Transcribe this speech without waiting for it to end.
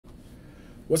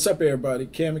What's up, everybody?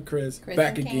 Cam&Cris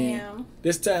back and again. Cam.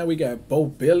 This time we got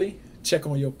BoBilly. Check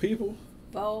on your people.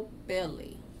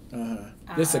 BoBilly.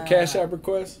 This is a Cash App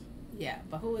request? Yeah,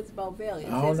 but who is BoBilly?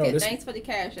 I don't know. Thanks for the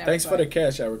Cash App Thanks for the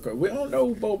Cash App request. We don't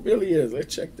know who BoBilly is.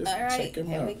 Let's check this. All right, check him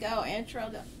here out. we go.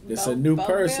 Intro. This a new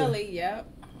person. BoBilly, yep.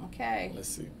 Okay. Let's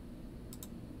see.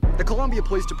 The Columbia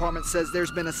Police Department says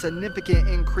there's been a significant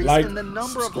increase in the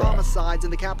number of homicides in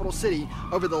the capital city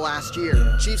over the last year.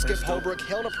 Chief Skip Holbrook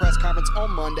held a press conference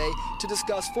on Monday to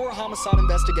discuss 4 homicide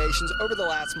investigations over the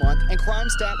last month. And crime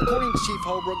stat, according to Chief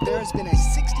Holbrook, there has been a 67%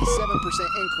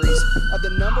 increase of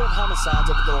the number of homicides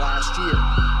over the last year.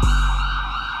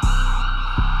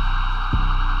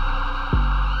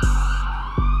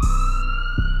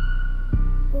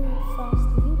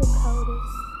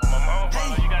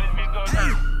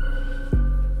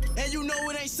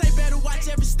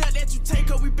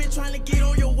 Trying to get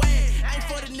on your way. Ain't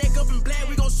for the neck up and black.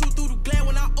 We gon' shoot through the glare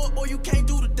when I up, or you can't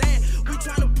do the dance. We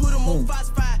tryna put them on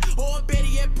fast fire, or better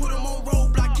yet, put them on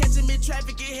roadblock. Catch them in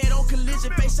traffic, get head on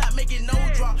collision. Face shot, make it no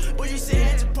drop. Boy, you said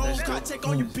had your pose, car, check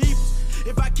on your peoples.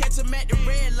 If I catch them at the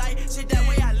red light, shit that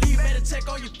way I leave, better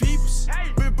check on your peoples.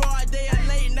 Been broad day or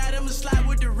late night, I'ma slide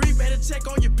with the reap, better check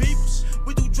on your peoples.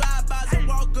 We do drive-bys and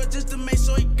walk good just to make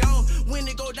sure he gone. When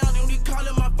it go down, they only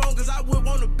calling my phone, cause I would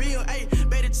want to bill. Hey,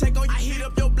 better check on you. I hit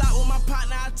up your block with my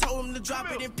partner, I told him to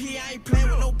drop it in P. I ain't playing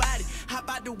with nobody. Hop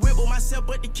out the whip with myself,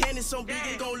 but the cannon so big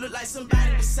it gon' look like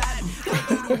somebody beside me. Don't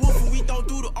do the whoop and we don't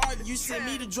do the argue. You send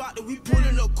me the drop that we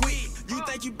pullin' up quick. You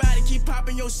think you bout to keep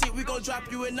popping your shit, we gon'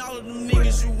 drop you and all of them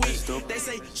niggas you with. They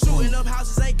say shooting up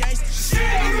houses ain't gangsta.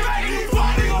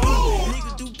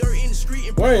 Niggas do dirt in the street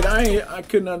and wait, I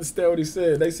couldn't understand what he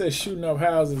said. They said shooting up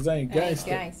houses ain't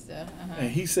gangster. And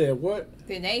he said what?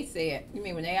 Then they said, you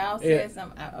mean when they all said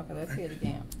something? Okay, let's hear it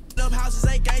again. Up houses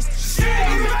ain't gangsta.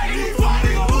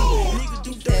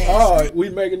 Oh, we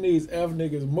making these F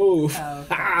niggas move. Oh,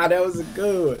 okay. That was a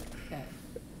good one. Okay.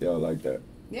 Y'all like that?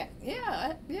 Yeah,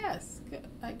 yes, good,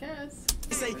 I guess.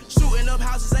 They say shooting up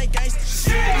houses ain't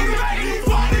gangsta.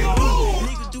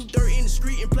 Niggas do dirt in the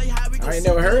street and play high. We I ain't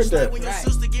never heard that. When your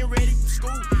sister get ready for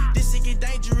school, this shit get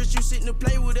dangerous. You sitting to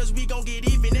play with us, we gon' get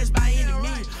even. That's by any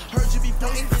means. Heard you be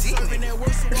posting and serving that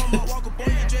work, so I'ma walk up on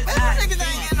your dress.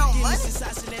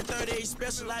 That 38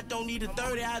 special, I don't need a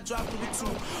 30. I drop it with 2.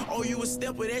 Oh, you a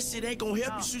step with that shit ain't gon'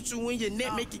 help you. Shoot you in your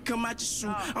neck, make it come out your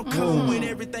shoe. I'm coming with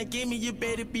everything. Give me, you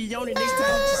better be on it next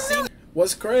time you see me.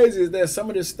 What's crazy is that some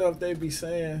of this stuff they be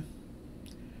saying,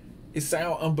 it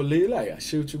sound unbelievable. Like I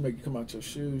shoot you, make you come out your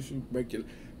shoes, you make you.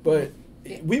 But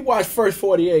we watched First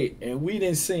 48 and we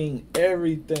didn't see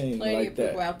everything like that.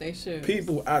 People out their shoes.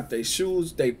 People out their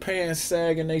shoes, they pants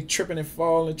sagging, they tripping and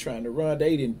falling, trying to run.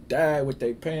 They didn't die with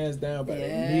their pants down by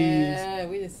their knees. Yeah,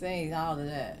 we just seen all of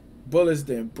that. Bullets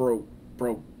then broke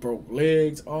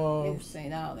legs, arms. We just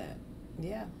seen all that.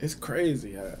 Yeah. It's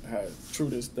crazy how true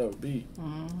this stuff be.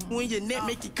 When your neck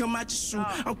make it come out your shoe,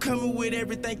 I'm coming with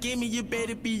everything. Give me, you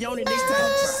better be on it next time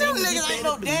you see me. You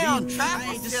better believe me.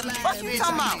 I ain't just like you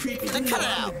talking about? Cut it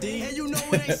out. And you know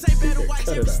it ain't safe, better watch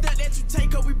every step that you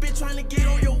take, cause we been trying to get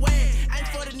on your way. Ain't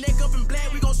for the neck up and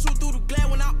black, we gon' shoot through the glare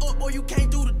when I up, or you can't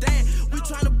do the dance. We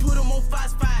trying to put them on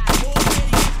fast fire.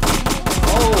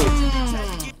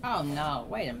 Oh no,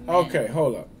 wait a minute. Okay,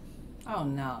 hold up. Oh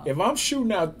no. If I'm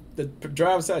shooting out the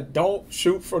driver's side, don't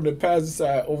shoot from the passenger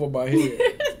side over my head.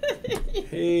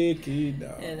 Hecky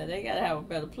no. Yeah, they gotta have a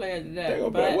better player than that. They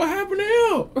gonna be like, what happened to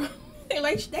him?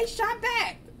 they shot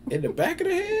back. In the back of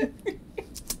the head?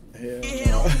 Hell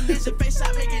no.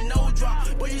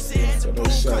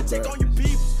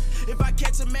 If I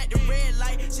catch them at the red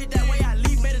light, shit that way I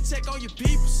leave, better check on your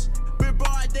peoples. Been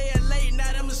broad day or late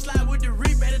night, I'ma slide with the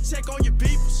reap, better check on your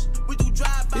peoples. We do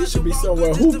drive-bys, he should be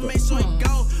somewhere hooping. Make sure it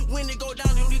go. When it go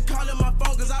down, they only calling my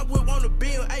phone, cause I would want to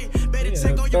bill. Hey, better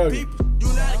check on your people.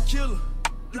 You not a killer.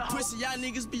 You pussy, y'all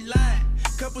niggas be lying.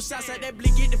 Couple shots at that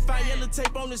blick, get the fire, yellow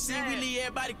tape on the scene, we leave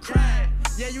everybody crying.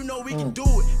 Yeah, you know we can do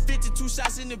it. 52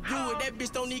 shots in the blue, that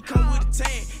bitch don't need come with a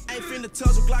tag. Ain't finna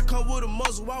tussle, Glock come with a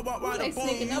muzzle. Walk right up on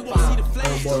you, you won't see the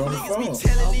flash. Niggas be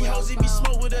telling these hoes, if you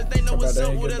smoke with us, they know what's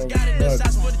up with us. Got enough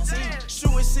shots for the team.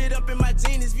 Shooting shit up in my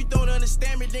jeans. If you don't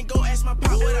understand me, then go ask my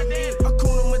pop what I mean.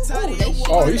 Akuna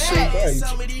Matata, he shit right.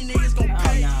 Some of these niggas gon'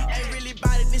 pay. Ain't really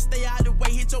about it, then stay out of the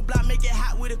way. Hit your block, make it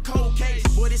hot with a cold case.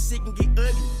 Boy, this shit can get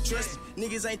ugly. Trust me,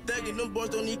 niggas ain't thugging. Them boys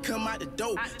don't need come out the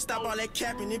door. Stop all that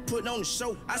capping and putting on the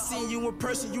show. I seen you in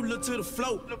person, you look to the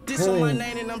flow. This on my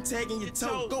name and I'm tagging your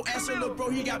toe. Go ask your little bro,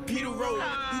 he got Peter Road.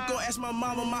 You go ask my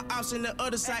mama, my ops on the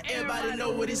other side. Everybody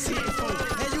know what it's hitting for.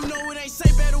 And you know it ain't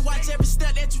safe, better watch every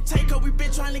step that you take, cause we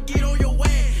been trying to get on your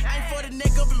way. Ain't for the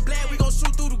neck up and black, we gon'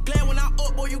 shoot through the glare when I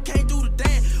up, boy, you can't do the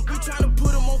dance.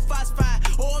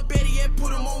 Or better yet,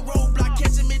 put them on roadblock.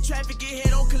 Catch them in traffic, get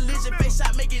head on collision. Face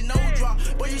shot, make it no drop.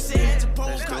 Boy, you say hands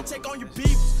opposed, I check on your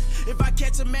peoples. If I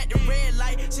catch them at the red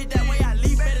light, see that way I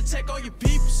leave, better check on your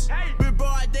peoples. Big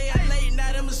broad day, I late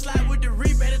night, I'ma slide with the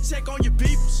reap, better check on your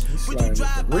peoples. When you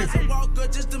drive by, I walk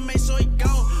up just to make sure he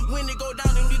gone. When they go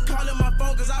down, then we calling my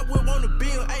phone, cause I would want to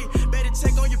bill. Hey, better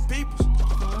check on your peoples.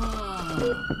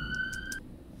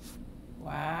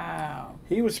 Wow.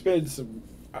 He was spitting some.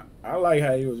 I like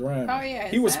how he was rhyming. Oh, yeah.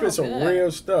 He was spitting some good.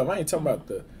 real stuff. I ain't talking about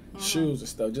the shoes and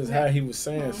stuff, just how he was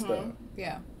saying stuff.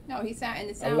 Yeah. No, he sound, and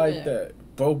it I sounded like good. that.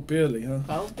 BoBilly, huh?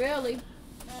 BoBilly.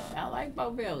 I like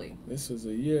BoBilly. This was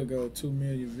a year ago, 2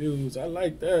 million views. I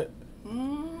like that.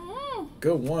 Mm-hmm.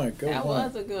 Good one. That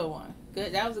was a good one.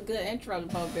 Good. That was a good intro to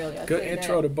BoBilly. Good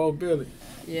intro to BoBilly.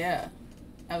 Yeah.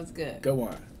 That was good. Good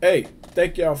one. Hey,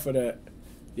 thank y'all for that.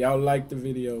 Y'all like the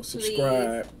video,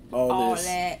 subscribe, all this.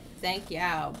 that. Thank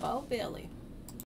y'all, BoBilly.